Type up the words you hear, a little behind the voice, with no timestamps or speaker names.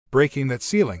breaking that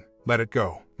ceiling, let it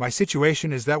go. My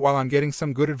situation is that while I'm getting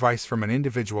some good advice from an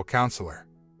individual counselor,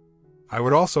 I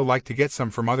would also like to get some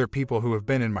from other people who have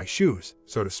been in my shoes,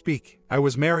 so to speak. I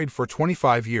was married for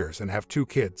 25 years and have 2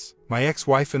 kids. My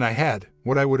ex-wife and I had,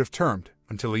 what I would have termed,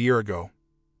 until a year ago,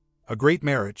 a great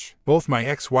marriage. Both my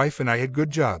ex-wife and I had good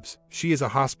jobs. She is a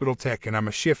hospital tech and I'm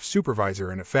a shift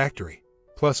supervisor in a factory.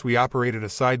 Plus we operated a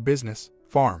side business,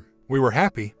 farm. We were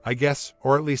happy, I guess,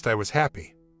 or at least I was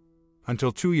happy.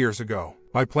 Until 2 years ago,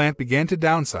 my plant began to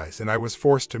downsize and I was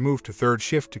forced to move to third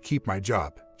shift to keep my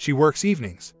job. She works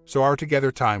evenings, so our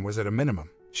together time was at a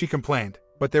minimum. She complained,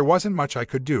 but there wasn't much I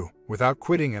could do, without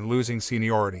quitting and losing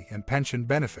seniority and pension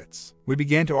benefits. We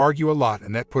began to argue a lot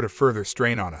and that put a further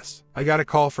strain on us. I got a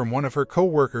call from one of her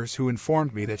co-workers who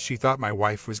informed me that she thought my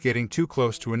wife was getting too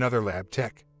close to another lab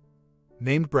tech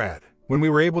named Brad. When we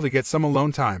were able to get some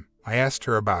alone time, I asked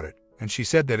her about it, and she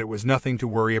said that it was nothing to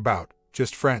worry about,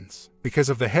 just friends. Because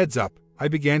of the heads up, I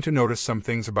began to notice some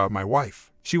things about my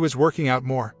wife. She was working out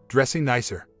more, dressing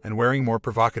nicer, and wearing more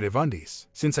provocative undies.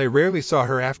 Since I rarely saw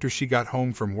her after she got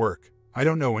home from work, I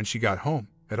don't know when she got home,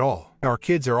 at all. Our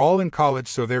kids are all in college,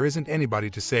 so there isn't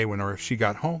anybody to say when or if she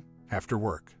got home, after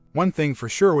work. One thing for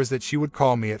sure was that she would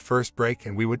call me at first break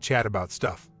and we would chat about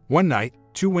stuff. One night,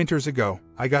 2 winters ago,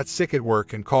 I got sick at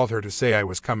work and called her to say I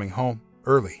was coming home,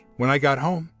 early. When I got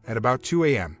home, at about 2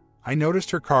 a.m., I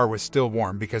noticed her car was still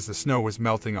warm because the snow was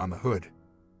melting on the hood.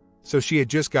 So she had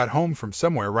just got home from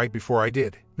somewhere right before I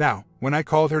did. Now, when I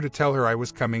called her to tell her I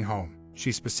was coming home,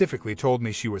 she specifically told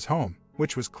me she was home,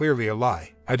 which was clearly a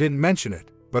lie. I didn't mention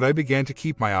it, but I began to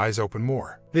keep my eyes open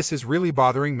more. This is really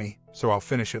bothering me, so I'll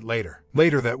finish it later.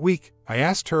 Later that week, I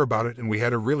asked her about it and we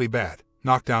had a really bad,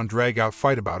 knockdown drag-out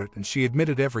fight about it and she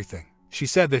admitted everything. She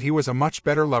said that he was a much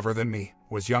better lover than me,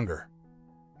 was younger,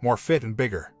 more fit and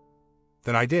bigger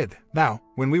than I did. Now,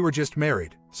 when we were just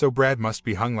married, so Brad must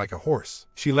be hung like a horse.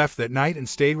 She left that night and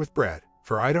stayed with Brad,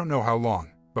 for I don't know how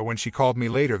long, but when she called me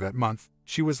later that month,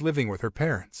 she was living with her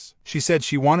parents. She said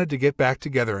she wanted to get back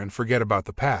together and forget about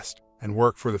the past, and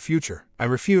work for the future. I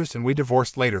refused and we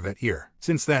divorced later that year.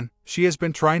 Since then, she has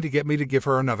been trying to get me to give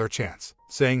her another chance,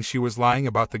 saying she was lying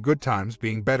about the good times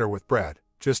being better with Brad,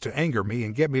 just to anger me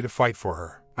and get me to fight for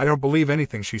her. I don't believe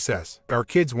anything she says. Our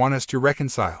kids want us to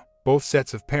reconcile. Both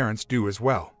sets of parents do as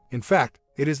well. In fact,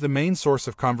 it is the main source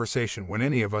of conversation when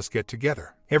any of us get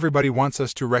together. Everybody wants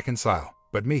us to reconcile,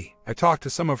 but me. I talked to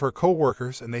some of her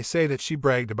co-workers and they say that she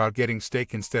bragged about getting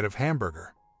steak instead of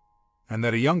hamburger, and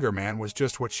that a younger man was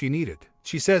just what she needed.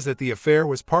 She says that the affair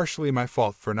was partially my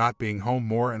fault for not being home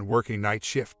more and working night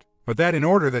shift, but that in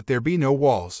order that there be no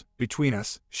walls between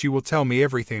us, she will tell me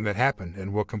everything that happened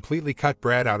and will completely cut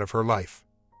Brad out of her life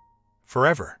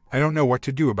forever. I don't know what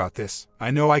to do about this.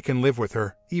 I know I can live with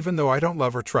her, even though I don't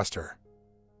love or trust her,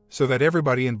 so that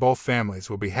everybody in both families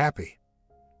will be happy.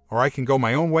 Or I can go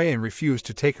my own way and refuse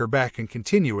to take her back and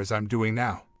continue as I'm doing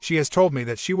now. She has told me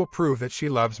that she will prove that she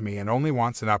loves me and only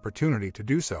wants an opportunity to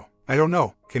do so. I don't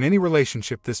know, can any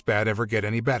relationship this bad ever get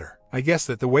any better? I guess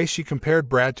that the way she compared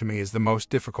Brad to me is the most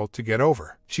difficult to get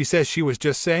over. She says she was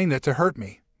just saying that to hurt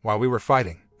me while we were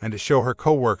fighting, and to show her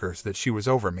co-workers that she was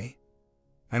over me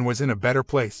and was in a better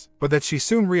place, but that she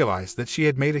soon realized that she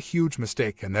had made a huge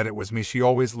mistake and that it was me she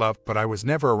always loved, but I was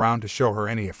never around to show her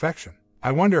any affection.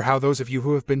 I wonder how those of you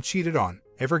who have been cheated on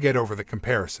ever get over the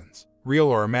comparisons, real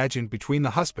or imagined, between the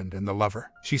husband and the lover.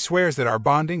 She swears that our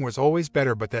bonding was always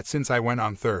better, but that since I went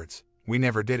on thirds, we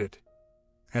never did it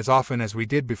as often as we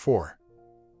did before,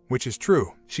 which is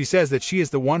true. She says that she is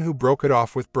the one who broke it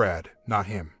off with Brad, not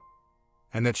him,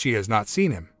 and that she has not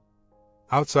seen him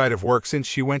outside of work since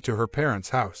she went to her parents'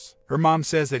 house. Her mom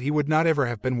says that he would not ever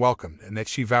have been welcomed and that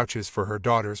she vouches for her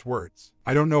daughter's words.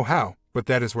 I don't know how, but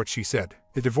that is what she said.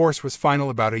 The divorce was final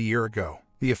about a year ago.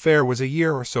 The affair was a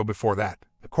year or so before that.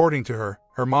 According to her,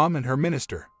 her mom and her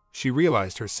minister, she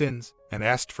realized her sins and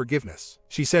asked forgiveness.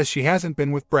 She says she hasn't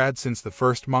been with Brad since the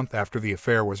first month after the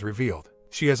affair was revealed.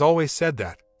 She has always said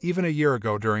that, even a year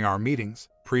ago during our meetings,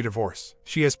 pre-divorce.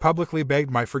 She has publicly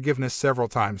begged my forgiveness several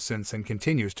times since and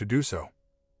continues to do so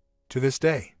to this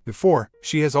day. Before,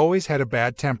 she has always had a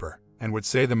bad temper and would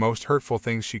say the most hurtful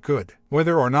things she could.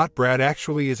 Whether or not Brad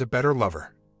actually is a better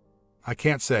lover, I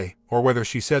can't say, or whether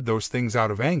she said those things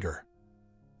out of anger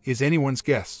is anyone's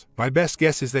guess. My best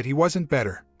guess is that he wasn't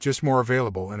better, just more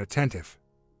available and attentive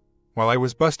while I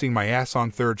was busting my ass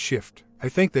on third shift. I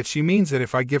think that she means that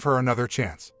if I give her another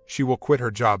chance, she will quit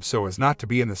her job so as not to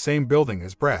be in the same building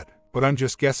as Brad, but I'm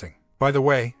just guessing. By the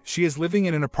way, she is living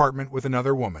in an apartment with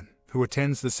another woman who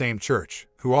attends the same church,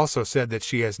 who also said that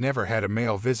she has never had a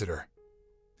male visitor,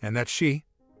 and that she,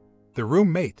 the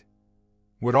roommate,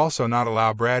 would also not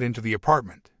allow Brad into the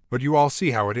apartment. But you all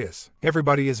see how it is.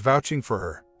 Everybody is vouching for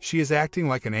her. She is acting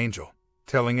like an angel,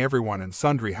 telling everyone and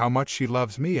sundry how much she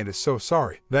loves me and is so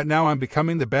sorry that now I'm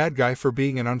becoming the bad guy for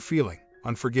being an unfeeling,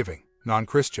 unforgiving,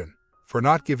 non-Christian, for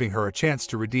not giving her a chance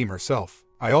to redeem herself.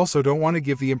 I also don't want to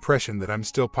give the impression that I'm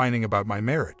still pining about my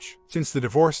marriage. Since the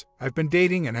divorce, I've been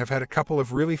dating and have had a couple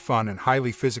of really fun and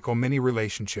highly physical mini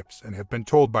relationships and have been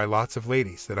told by lots of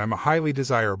ladies that I'm a highly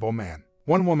desirable man.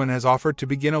 One woman has offered to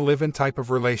begin a live-in type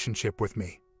of relationship with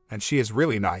me, and she is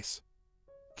really nice,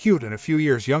 cute, and a few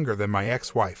years younger than my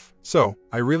ex-wife. So,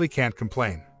 I really can't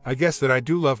complain. I guess that I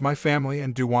do love my family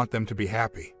and do want them to be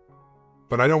happy.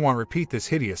 But I don't want to repeat this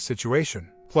hideous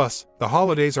situation. Plus, the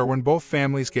holidays are when both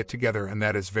families get together, and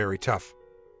that is very tough.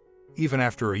 Even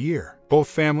after a year, both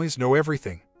families know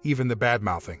everything, even the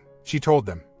bad-mouthing. She told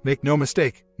them, "Make no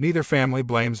mistake, neither family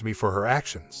blames me for her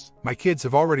actions. My kids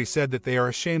have already said that they are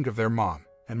ashamed of their mom,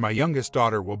 and my youngest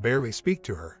daughter will barely speak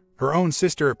to her. Her own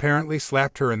sister apparently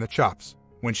slapped her in the chops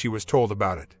when she was told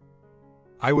about it."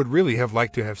 I would really have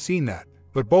liked to have seen that,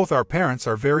 but both our parents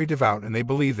are very devout and they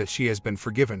believe that she has been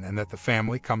forgiven and that the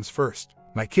family comes first.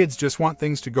 My kids just want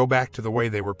things to go back to the way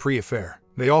they were pre-affair.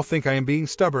 They all think I am being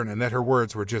stubborn and that her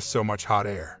words were just so much hot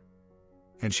air.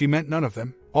 And she meant none of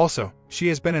them. Also, she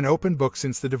has been an open book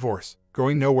since the divorce,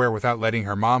 going nowhere without letting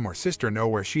her mom or sister know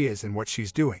where she is and what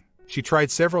she's doing. She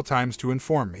tried several times to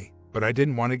inform me, but I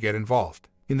didn't want to get involved.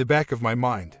 In the back of my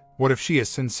mind, what if she is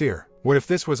sincere? What if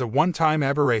this was a one-time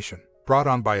aberration, brought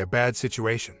on by a bad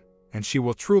situation, and she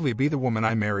will truly be the woman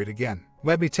I married again?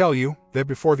 Let me tell you that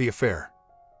before the affair,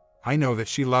 I know that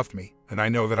she loved me, and I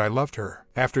know that I loved her.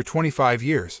 After 25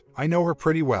 years, I know her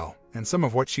pretty well, and some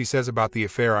of what she says about the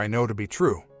affair I know to be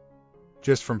true,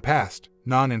 just from past,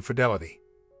 non-infidelity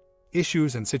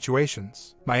issues and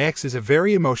situations. My ex is a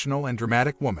very emotional and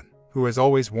dramatic woman, who has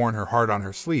always worn her heart on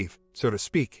her sleeve, so to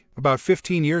speak. About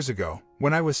 15 years ago,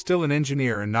 when I was still an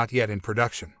engineer and not yet in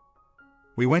production,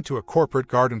 we went to a corporate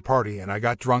garden party and I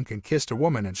got drunk and kissed a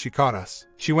woman and she caught us.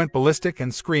 She went ballistic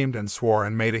and screamed and swore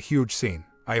and made a huge scene.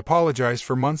 I apologized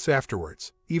for months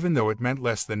afterwards, even though it meant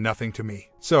less than nothing to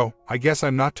me. So, I guess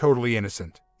I'm not totally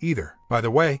innocent, either. By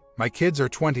the way, my kids are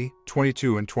 20,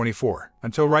 22, and 24.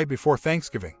 Until right before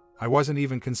Thanksgiving, I wasn't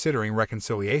even considering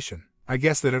reconciliation. I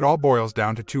guess that it all boils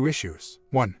down to two issues.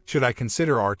 1. Should I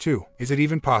consider R2? Is it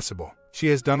even possible? She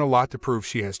has done a lot to prove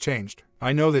she has changed.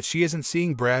 I know that she isn't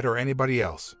seeing Brad or anybody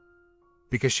else,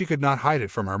 because she could not hide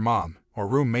it from her mom, or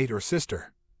roommate, or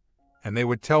sister, and they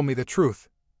would tell me the truth.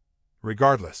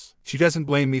 Regardless, she doesn't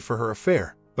blame me for her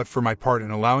affair, but for my part in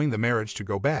allowing the marriage to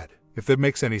go bad, if that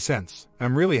makes any sense.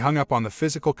 I'm really hung up on the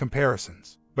physical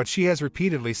comparisons, but she has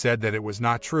repeatedly said that it was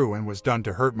not true and was done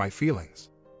to hurt my feelings.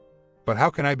 But how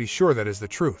can I be sure that is the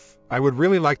truth? I would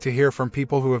really like to hear from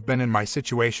people who have been in my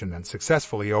situation and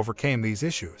successfully overcame these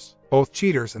issues, both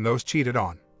cheaters and those cheated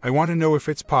on. I want to know if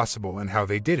it's possible and how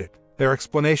they did it, their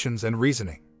explanations and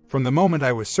reasoning. From the moment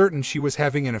I was certain she was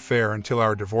having an affair until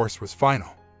our divorce was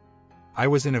final, I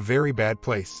was in a very bad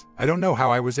place. I don't know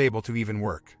how I was able to even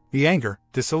work. The anger,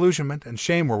 disillusionment, and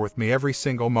shame were with me every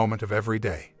single moment of every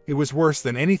day. It was worse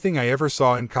than anything I ever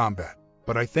saw in combat.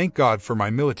 But I thank God for my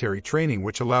military training,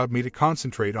 which allowed me to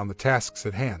concentrate on the tasks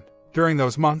at hand. During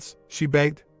those months, she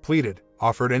begged, pleaded,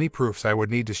 offered any proofs I would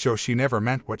need to show she never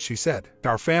meant what she said.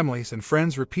 Our families and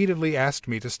friends repeatedly asked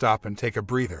me to stop and take a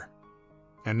breather,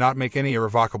 and not make any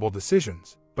irrevocable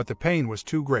decisions. But the pain was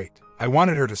too great. I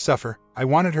wanted her to suffer. I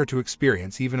wanted her to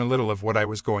experience even a little of what I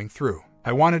was going through.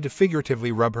 I wanted to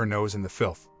figuratively rub her nose in the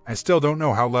filth. I still don't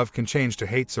know how love can change to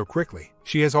hate so quickly.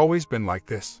 She has always been like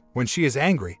this. When she is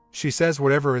angry, she says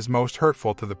whatever is most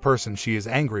hurtful to the person she is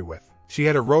angry with. She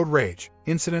had a road rage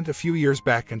incident a few years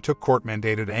back and took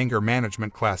court-mandated anger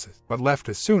management classes, but left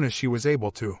as soon as she was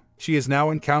able to. She is now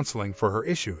in counseling for her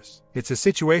issues. It's a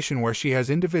situation where she has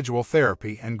individual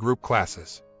therapy and group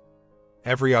classes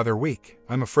every other week.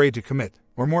 I'm afraid to commit,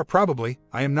 or more probably,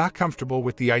 I am not comfortable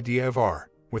with the idea of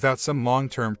R, without some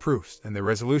long-term proofs and the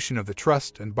resolution of the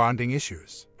trust and bonding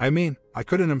issues. I mean, I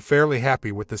couldn't am fairly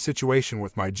happy with the situation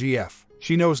with my GF.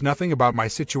 She knows nothing about my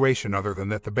situation other than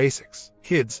that the basics.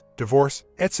 Kids, divorce,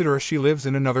 etc. She lives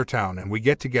in another town and we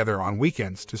get together on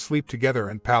weekends to sleep together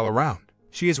and pal around.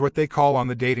 She is what they call on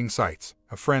the dating sites,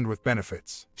 a friend with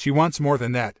benefits. She wants more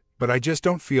than that, but I just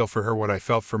don't feel for her what I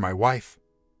felt for my wife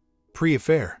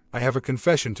pre-affair. I have a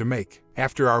confession to make.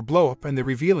 After our blow-up and the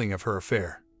revealing of her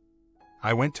affair,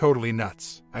 I went totally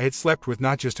nuts. I had slept with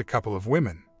not just a couple of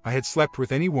women. I had slept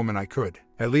with any woman I could,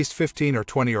 at least 15 or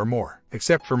 20 or more,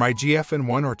 except for my GF and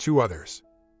 1 or 2 others.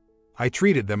 I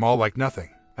treated them all like nothing.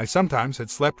 I sometimes had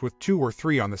slept with 2 or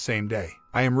 3 on the same day.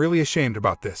 I am really ashamed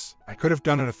about this. I could have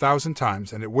done it 1,000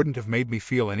 times and it wouldn't have made me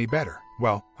feel any better.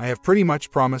 Well, I have pretty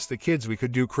much promised the kids we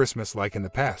could do Christmas like in the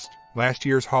past. Last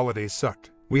year's holidays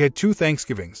sucked. We had 2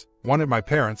 Thanksgivings, one at my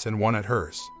parents' and one at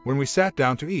hers. When we sat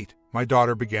down to eat, my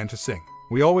daughter began to sing.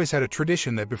 We always had a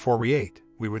tradition that before we ate,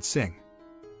 we would sing.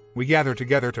 We gathered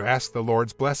together to ask the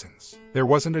Lord's blessings. There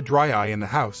wasn't a dry eye in the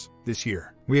house this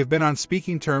year. We have been on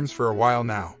speaking terms for a while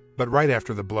now, but right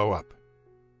after the blow-up,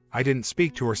 I didn't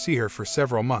speak to or see her for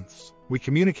several months. We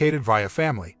communicated via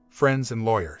family, friends, and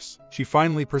lawyers. She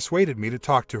finally persuaded me to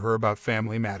talk to her about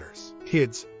family matters.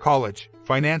 Kids, college,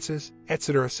 finances,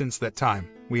 etc. Since that time,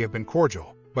 we have been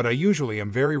cordial, but I usually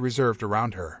am very reserved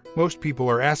around her. Most people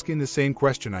are asking the same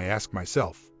question I ask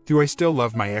myself. Do I still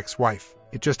love my ex-wife?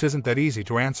 It just isn't that easy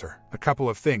to answer. A couple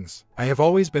of things. I have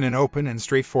always been an open and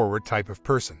straightforward type of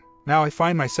person. Now I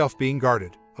find myself being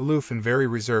guarded, aloof, and very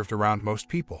reserved around most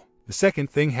people. The second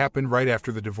thing happened right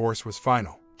after the divorce was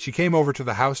final. She came over to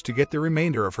the house to get the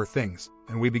remainder of her things,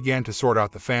 and we began to sort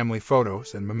out the family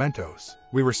photos and mementos.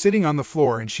 We were sitting on the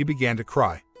floor and she began to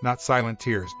cry, not silent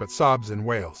tears but sobs and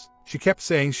wails. She kept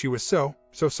saying she was so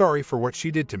sorry for what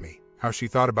she did to me, how she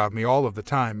thought about me all of the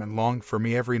time and longed for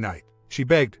me every night. She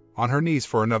begged, on her knees,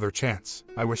 for another chance.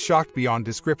 I was shocked beyond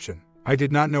description. I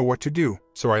did not know what to do,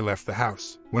 so I left the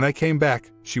house. When I came back,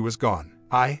 she was gone.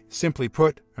 Simply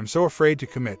put, I'm so afraid to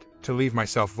commit, to leave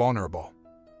myself vulnerable,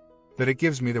 that it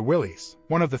gives me the willies.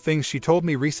 One of the things she told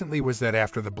me recently was that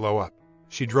after the blow-up,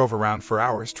 she drove around for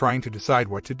hours trying to decide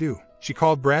what to do. She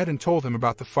called Brad and told him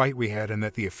about the fight we had and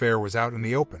that the affair was out in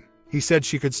the open. He said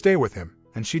she could stay with him,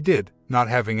 and she did, not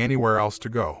having anywhere else to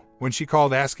go. When she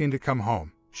called asking to come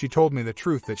home, she told me the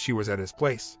truth, that she was at his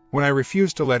place. When I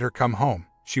refused to let her come home,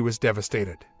 she was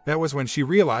devastated. That was when she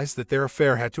realized that their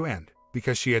affair had to end,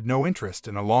 because she had no interest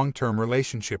in a long-term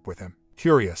relationship with him.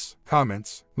 Curious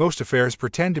comments. Most affairs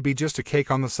pretend to be just a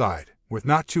cake on the side, with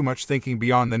not too much thinking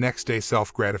beyond the next day's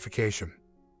self-gratification.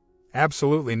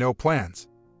 Absolutely no plans.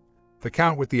 The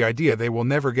count with the idea they will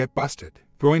never get busted.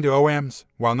 Going to OMs,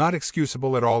 while not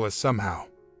excusable at all, is somehow,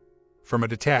 from a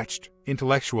detached,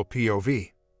 intellectual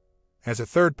POV. As a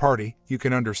third party, you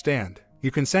can understand.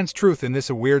 You can sense truth in this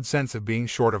a weird sense of being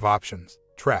short of options.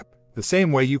 Trap. The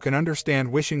same way you can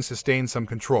understand wishing sustain some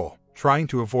control, trying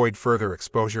to avoid further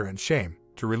exposure and shame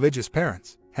to religious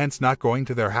parents, hence not going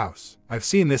to their house. I've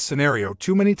seen this scenario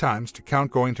too many times to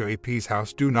count going to AP's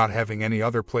house due not having any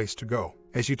other place to go.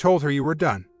 As you told her you were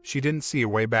done, she didn't see a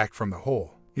way back from the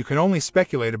hole. You can only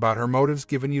speculate about her motives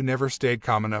given you never stayed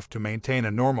calm enough to maintain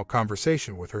a normal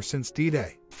conversation with her since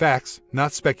D-Day. Facts,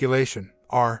 not speculation,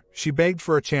 are, she begged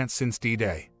for a chance since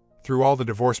D-Day, through all the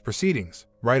divorce proceedings,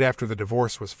 right after the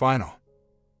divorce was final,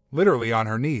 literally on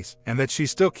her knees, and that she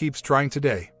still keeps trying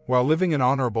today, while living an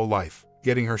honorable life,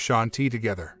 getting her Sean T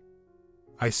together.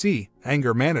 I see,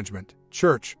 anger management,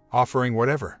 church, offering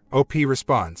whatever. OP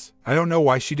responds, I don't know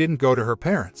why she didn't go to her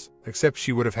parents, except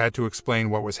she would have had to explain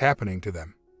what was happening to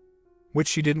them, which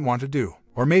she didn't want to do.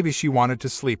 Or maybe she wanted to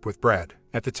sleep with Brad.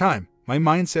 At the time, my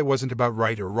mindset wasn't about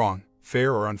right or wrong,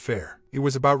 fair or unfair. It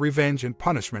was about revenge and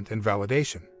punishment and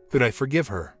validation. Could I forgive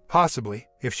her? Possibly,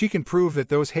 if she can prove that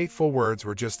those hateful words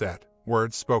were just that,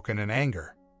 words spoken in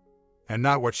anger, and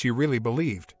not what she really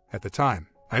believed at the time.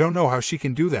 I don't know how she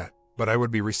can do that, but I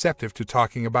would be receptive to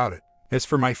talking about it. As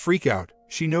for my freak-out,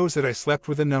 she knows that I slept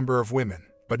with a number of women,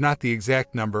 but not the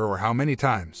exact number or how many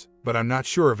times, but I'm not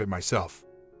sure of it myself,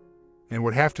 and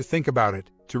would have to think about it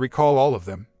to recall all of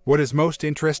them. What is most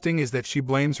interesting is that she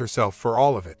blames herself for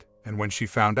all of it, and when she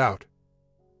found out,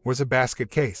 was a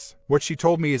basket case. What she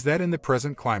told me is that in the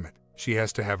present climate, she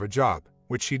has to have a job,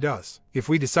 which she does. If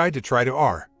we decide to try to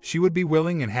R, she would be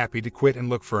willing and happy to quit and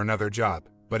look for another job,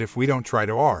 but if we don't try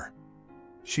to R,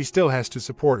 she still has to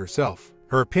support herself.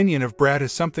 Her opinion of Brad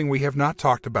is something we have not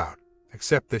talked about,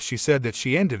 except that she said that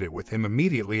she ended it with him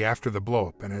immediately after the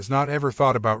blow-up and has not ever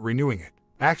thought about renewing it.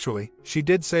 Actually, she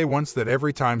did say once that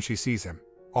every time she sees him,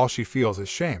 all she feels is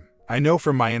shame. I know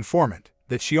from my informant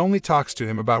that she only talks to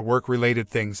him about work-related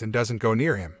things and doesn't go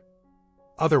near him.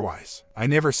 Otherwise, I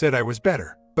never said I was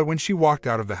better, but when she walked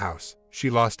out of the house, she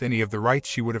lost any of the rights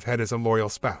she would have had as a loyal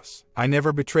spouse. I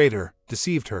never betrayed her,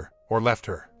 deceived her, or left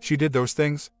her. She did those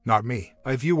things, not me.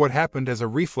 I view what happened as a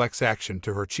reflex action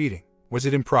to her cheating. Was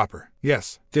it improper?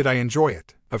 Yes. Did I enjoy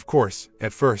it? Of course,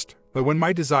 at first, but when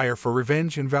my desire for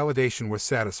revenge and validation was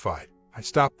satisfied, I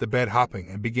stopped the bed hopping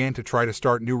and began to try to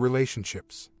start new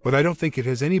relationships. But I don't think it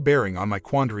has any bearing on my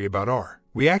quandary about R.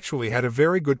 We actually had a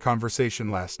very good conversation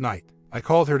last night. I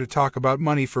called her to talk about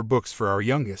money for books for our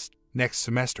youngest, next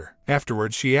semester.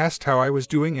 Afterwards she asked how I was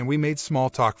doing and we made small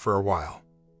talk for a while.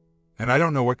 And I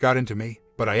don't know what got into me,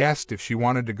 but I asked if she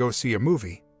wanted to go see a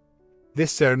movie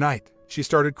this Saturday night. She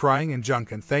started crying and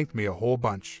junk and thanked me a whole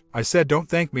bunch. I said, "Don't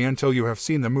thank me until you have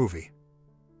seen the movie."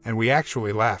 And we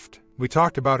actually laughed. We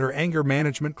talked about her anger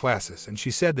management classes, and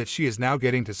she said that she is now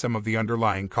getting to some of the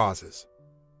underlying causes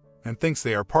and thinks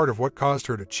they are part of what caused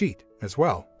her to cheat as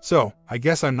well. So, I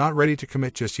guess I'm not ready to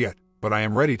commit just yet, but I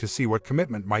am ready to see what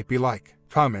commitment might be like.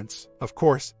 Comments. Of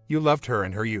course, you loved her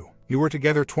and her you. You were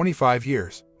together 25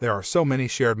 years. There are so many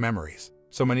shared memories,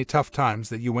 so many tough times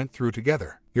that you went through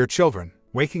together. Your children,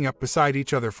 waking up beside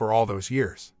each other for all those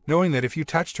years, knowing that if you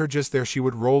touched her just there she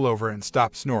would roll over and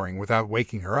stop snoring without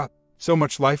waking her up. So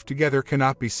much life together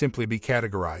cannot simply be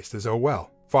categorized as, oh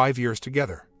well, 5 years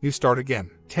together, you start again.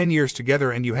 10 years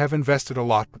together and you have invested a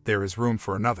lot, but there is room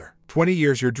for another. 20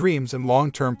 years your dreams and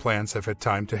long-term plans have had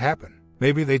time to happen.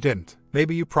 Maybe they didn't.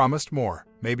 Maybe you promised more.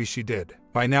 Maybe she did.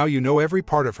 By now you know every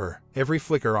part of her, every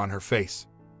flicker on her face,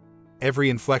 every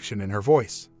inflection in her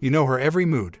voice. You know her every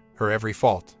mood, her every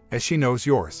fault, as she knows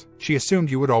yours. She assumed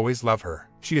you would always love her.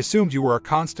 She assumed you were a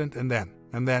constant, and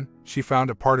then, she found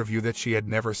a part of you that she had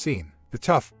never seen. The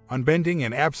tough, unbending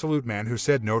and absolute man who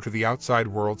said no to the outside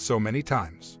world so many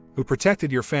times, who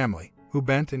protected your family, who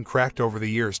bent and cracked over the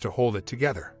years to hold it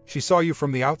together. She saw you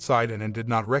from the outside and did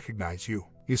not recognize you.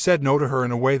 You said no to her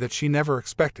in a way that she never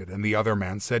expected, and the other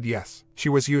man said yes. She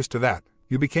was used to that.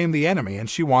 You became the enemy and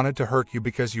she wanted to hurt you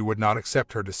because you would not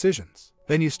accept her decisions.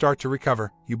 Then you start to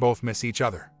recover. You both miss each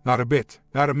other. Not a bit.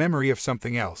 Not a memory of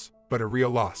something else, but a real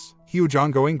loss. Huge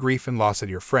ongoing grief and loss of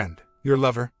your friend, your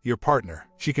lover, your partner.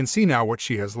 She can see now what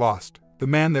she has lost. The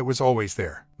man that was always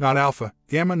there. Not alpha,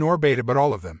 gamma nor beta, but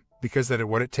all of them. Because that is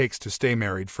what it takes to stay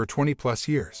married for 20 plus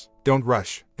years. Don't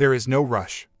rush. There is no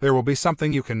rush. There will be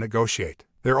something you can negotiate.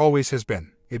 There always has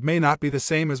been. It may not be the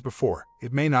same as before.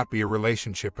 It may not be a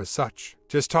relationship as such.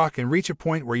 Just talk and reach a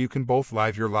point where you can both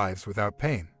live your lives without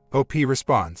pain. OP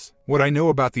responds, "What I know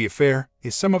about the affair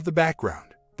is some of the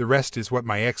background. The rest is what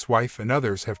my ex-wife and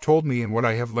others have told me and what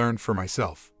I have learned for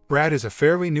myself. Brad is a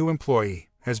fairly new employee,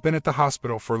 has been at the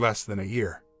hospital for less than a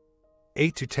year.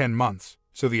 8 to 10 months,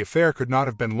 so the affair could not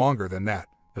have been longer than that.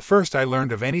 The first I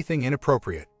learned of anything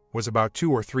inappropriate was about 2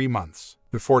 or 3 months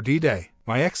before D-Day.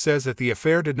 My ex says that the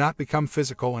affair did not become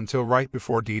physical until right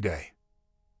before D-Day,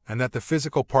 and that the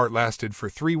physical part lasted for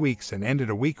 3 weeks and ended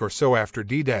a week or so after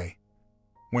D-Day,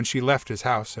 when she left his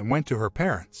house and went to her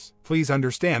parents. Please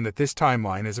understand that this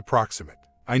timeline is approximate.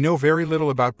 I know very little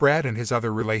about Brad and his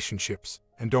other relationships,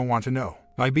 and don't want to know.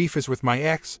 My beef is with my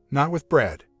ex, not with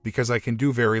Brad, because I can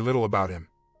do very little about him.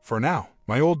 For now,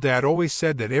 my old dad always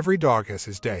said that every dog has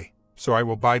his day, so I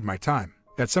will bide my time.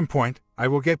 At some point, I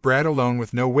will get Brad alone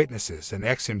with no witnesses and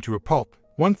X him to a pulp.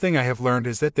 One thing I have learned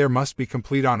is that there must be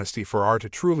complete honesty for R to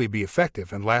truly be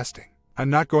effective and lasting. I'm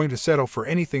not going to settle for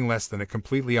anything less than a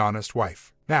completely honest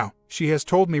wife. Now, she has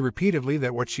told me repeatedly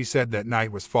that what she said that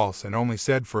night was false and only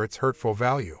said for its hurtful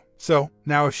value. So,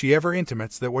 now if she ever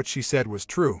intimates that what she said was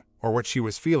true, or what she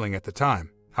was feeling at the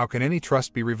time, how can any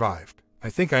trust be revived? I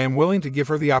think I am willing to give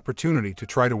her the opportunity to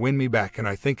try to win me back, and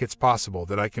I think it's possible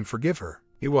that I can forgive her.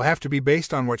 It will have to be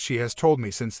based on what she has told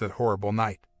me since that horrible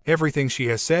night. Everything she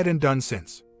has said and done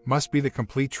since must be the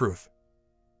complete truth.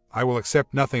 I will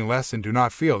accept nothing less and do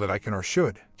not feel that I can or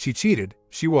should. She cheated,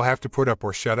 she will have to put up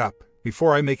or shut up.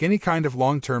 Before I make any kind of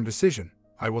long-term decision,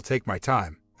 I will take my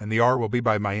time, and the R will be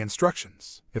by my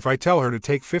instructions. If I tell her to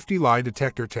take 50 lie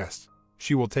detector tests,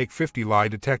 she will take 50 lie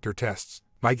detector tests.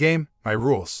 My game, my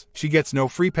rules. She gets no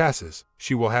free passes.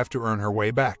 She will have to earn her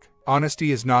way back.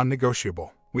 Honesty is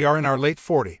non-negotiable. We are in our late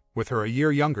 40, with her a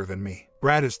year younger than me.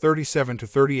 Brad is 37 to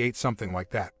 38, something like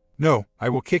that. No, I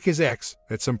will kick his ex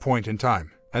at some point in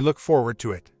time. I look forward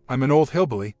to it. I'm an old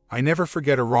hillbilly. I never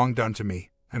forget a wrong done to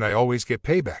me, and I always get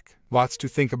payback. Lots to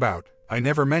think about. I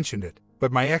never mentioned it,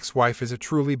 but my ex-wife is a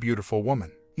truly beautiful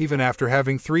woman. Even after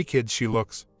having 3 kids, she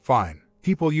looks fine.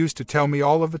 People used to tell me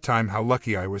all of the time how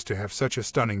lucky I was to have such a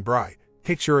stunning bride.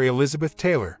 Picture Elizabeth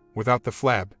Taylor, without the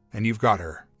flab, and you've got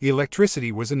her. The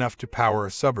electricity was enough to power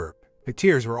a suburb. The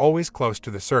tears were always close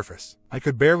to the surface. I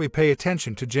could barely pay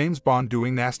attention to James Bond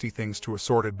doing nasty things to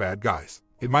assorted bad guys.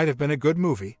 It might have been a good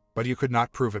movie, but you could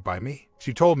not prove it by me.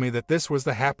 She told me that this was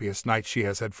the happiest night she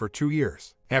has had for 2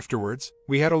 years. Afterwards,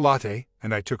 we had a latte,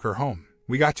 and I took her home.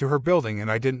 We got to her building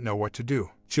and I didn't know what to do.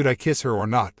 Should I kiss her or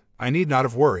not? I need not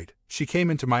have worried. She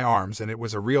came into my arms and it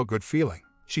was a real good feeling.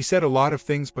 She said a lot of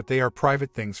things, but they are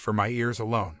private things for my ears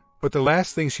alone. But the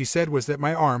last thing she said was that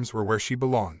my arms were where she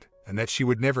belonged, and that she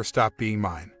would never stop being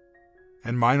mine.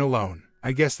 And mine alone.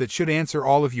 I guess that should answer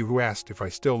all of you who asked if I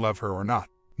still love her or not.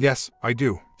 Yes, I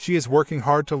do. She is working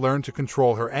hard to learn to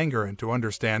control her anger and to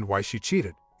understand why she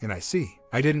cheated. And I see.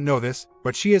 I didn't know this,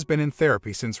 but she has been in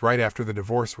therapy since right after the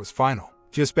divorce was final.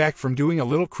 Just back from doing a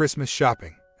little Christmas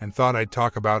shopping, and thought I'd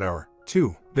talk about our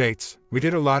 2 dates. We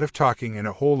did a lot of talking and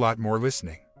a whole lot more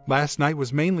listening. Last night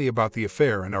was mainly about the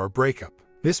affair and our breakup.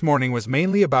 This morning was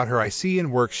mainly about her IC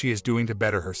and work she is doing to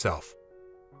better herself,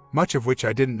 much of which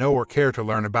I didn't know or care to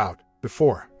learn about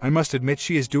before. I must admit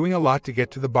she is doing a lot to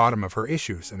get to the bottom of her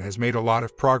issues and has made a lot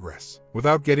of progress.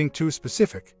 Without getting too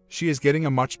specific, she is getting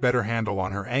a much better handle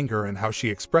on her anger and how she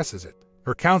expresses it.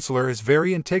 Her counselor is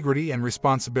very integrity and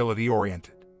responsibility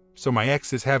oriented, so my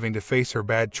ex is having to face her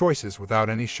bad choices without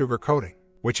any sugarcoating,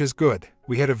 which is good.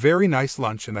 We had a very nice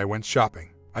lunch and I went shopping.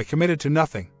 I committed to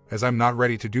nothing, as I'm not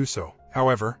ready to do so.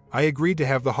 However, I agreed to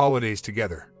have the holidays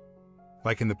together,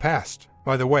 like in the past.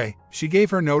 By the way, she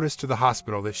gave her notice to the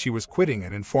hospital that she was quitting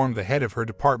and informed the head of her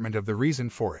department of the reason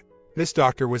for it. This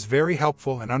doctor was very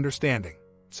helpful and understanding,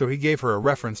 so he gave her a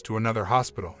reference to another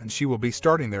hospital and she will be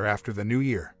starting there after the new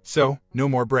year. So, no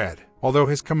more Brad. Although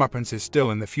his comeuppance is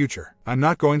still in the future, I'm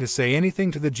not going to say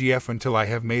anything to the GF until I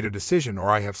have made a decision or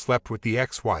I have slept with the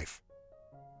ex-wife.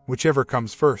 Whichever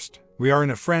comes first. We are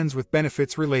in a friends with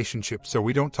benefits relationship, so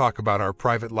we don't talk about our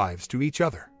private lives to each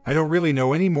other. I don't really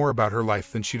know any more about her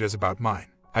life than she does about mine.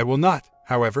 I will not,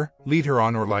 however, lead her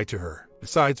on or lie to her.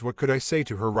 Besides, what could I say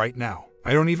to her right now?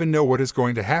 I don't even know what is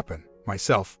going to happen,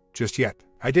 myself, just yet.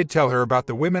 I did tell her about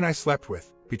the women I slept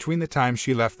with, between the time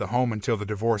she left the home until the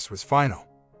divorce was final,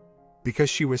 because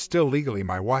she was still legally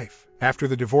my wife. After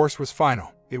the divorce was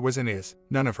final, it was and is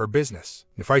none of her business.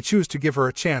 If I choose to give her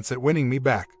a chance at winning me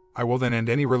back, I will then end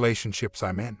any relationships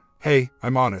I'm in. Hey,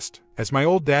 I'm honest. As my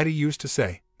old daddy used to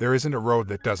say, there isn't a road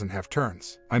that doesn't have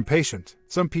turns. I'm patient.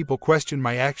 Some people question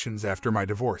my actions after my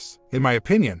divorce. In my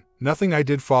opinion, nothing I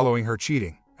did following her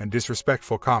cheating and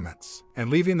disrespectful comments and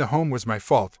leaving the home was my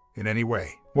fault in any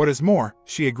way. What is more,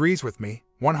 she agrees with me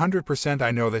 100%.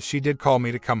 I know that she did call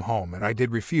me to come home and I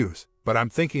did refuse, but I'm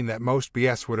thinking that most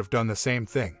BS would have done the same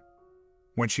thing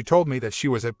when she told me that she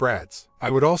was at Brad's.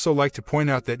 I would also like to point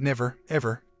out that never,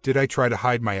 ever, did I try to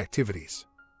hide my activities,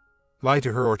 lie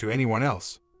to her or to anyone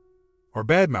else, or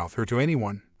badmouth her to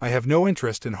anyone. I have no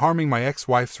interest in harming my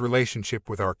ex-wife's relationship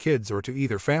with our kids or to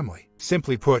either family.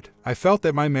 Simply put, I felt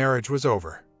that my marriage was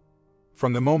over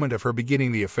from the moment of her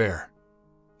beginning the affair.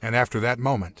 And after that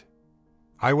moment,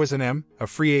 I was a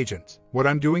free agent. What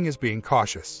I'm doing is being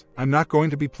cautious. I'm not going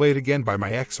to be played again by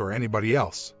my ex or anybody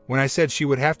else. When I said she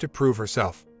would have to prove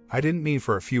herself, I didn't mean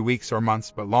for a few weeks or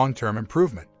months but long-term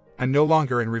improvement. I'm no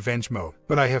longer in revenge mode,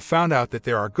 but I have found out that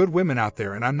there are good women out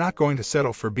there and I'm not going to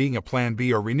settle for being a plan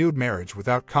B or renewed marriage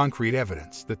without concrete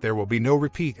evidence that there will be no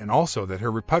repeat and also that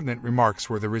her repugnant remarks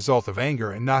were the result of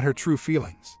anger and not her true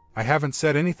feelings. I haven't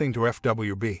said anything to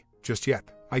FWB just yet.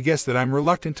 I guess that I'm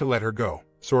reluctant to let her go,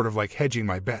 sort of like hedging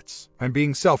my bets. I'm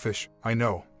being selfish, I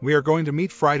know. We are going to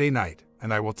meet Friday night,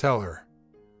 and I will tell her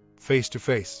face to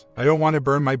face. I don't want to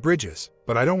burn my bridges,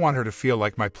 but I don't want her to feel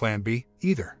like my plan B,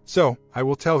 either. So, I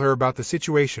will tell her about the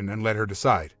situation and let her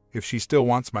decide if she still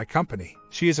wants my company.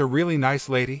 She is a really nice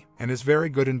lady and is very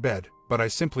good in bed, but I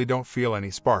simply don't feel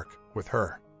any spark with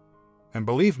her. And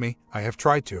believe me, I have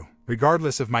tried to.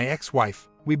 Regardless of my ex-wife,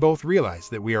 we both realize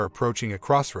that we are approaching a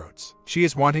crossroads. She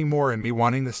is wanting more and me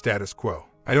wanting the status quo.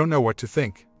 I don't know what to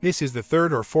think. This is the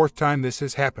 3rd or 4th time this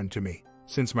has happened to me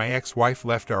since my ex-wife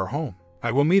left our home.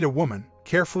 I will meet a woman,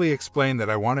 carefully explain that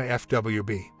I want a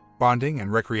FWB, bonding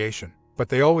and recreation, but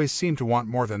they always seem to want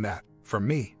more than that from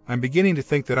me. I'm beginning to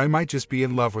think that I might just be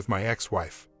in love with my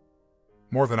ex-wife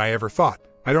more than I ever thought.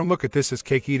 I don't look at this as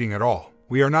cake eating at all.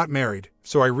 We are not married,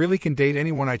 so I really can date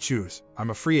anyone I choose.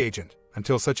 I'm a free agent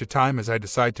until such a time as I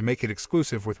decide to make it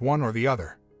exclusive with one or the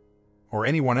other, or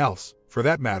anyone else, for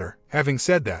that matter. Having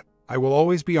said that, I will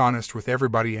always be honest with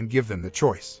everybody and give them the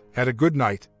choice. Had a good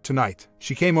night tonight.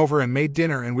 She came over and made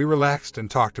dinner and we relaxed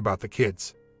and talked about the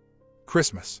kids,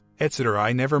 Christmas, etc.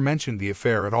 I never mentioned the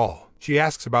affair at all. She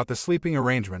asks about the sleeping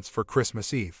arrangements for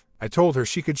Christmas Eve. I told her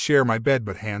she could share my bed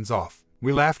but hands off.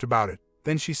 We laughed about it.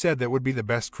 Then she said that would be the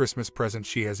best Christmas present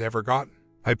she has ever gotten.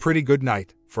 A pretty good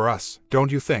night for us,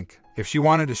 don't you think? If she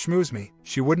wanted to schmooze me,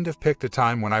 she wouldn't have picked a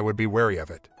time when I would be wary of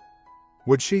it,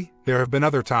 would she? There have been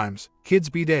other times, kids'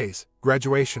 B-days,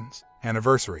 graduations,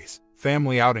 anniversaries,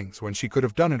 family outings when she could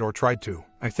have done it or tried to.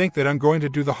 I think that I'm going to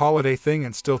do the holiday thing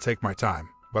and still take my time,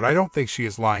 but I don't think she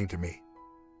is lying to me.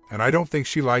 And I don't think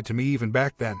she lied to me even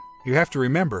back then. You have to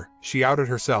remember, she outed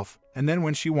herself, and then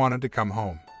when she wanted to come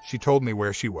home, she told me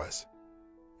where she was.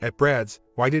 At Brad's.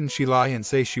 Why didn't she lie and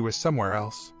say she was somewhere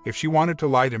else? If she wanted to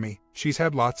lie to me, she's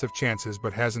had lots of chances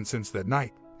but hasn't since that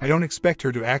night. I don't expect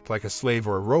her to act like a slave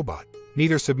or a robot,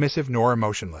 neither submissive nor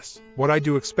emotionless. What I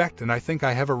do expect, and I think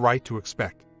I have a right to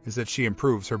expect, is that she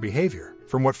improves her behavior.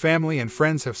 From what family and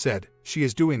friends have said, she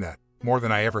is doing that, more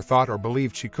than I ever thought or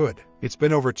believed she could. It's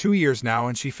been over 2 years now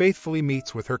and she faithfully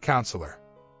meets with her counselor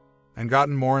and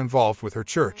gotten more involved with her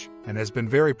church, and has been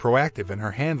very proactive in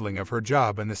her handling of her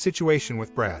job and the situation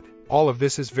with Brad. All of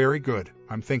this is very good,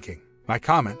 I'm thinking. My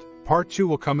comment, part 2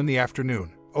 will come in the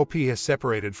afternoon. OP has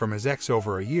separated from his ex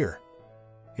over a year.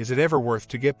 Is it ever worth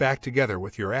to get back together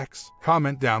with your ex?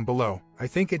 Comment down below. I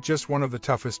think it's just one of the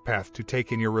toughest paths to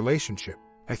take in your relationship.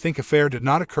 I think affair did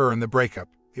not occur in the breakup.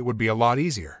 It would be a lot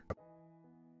easier.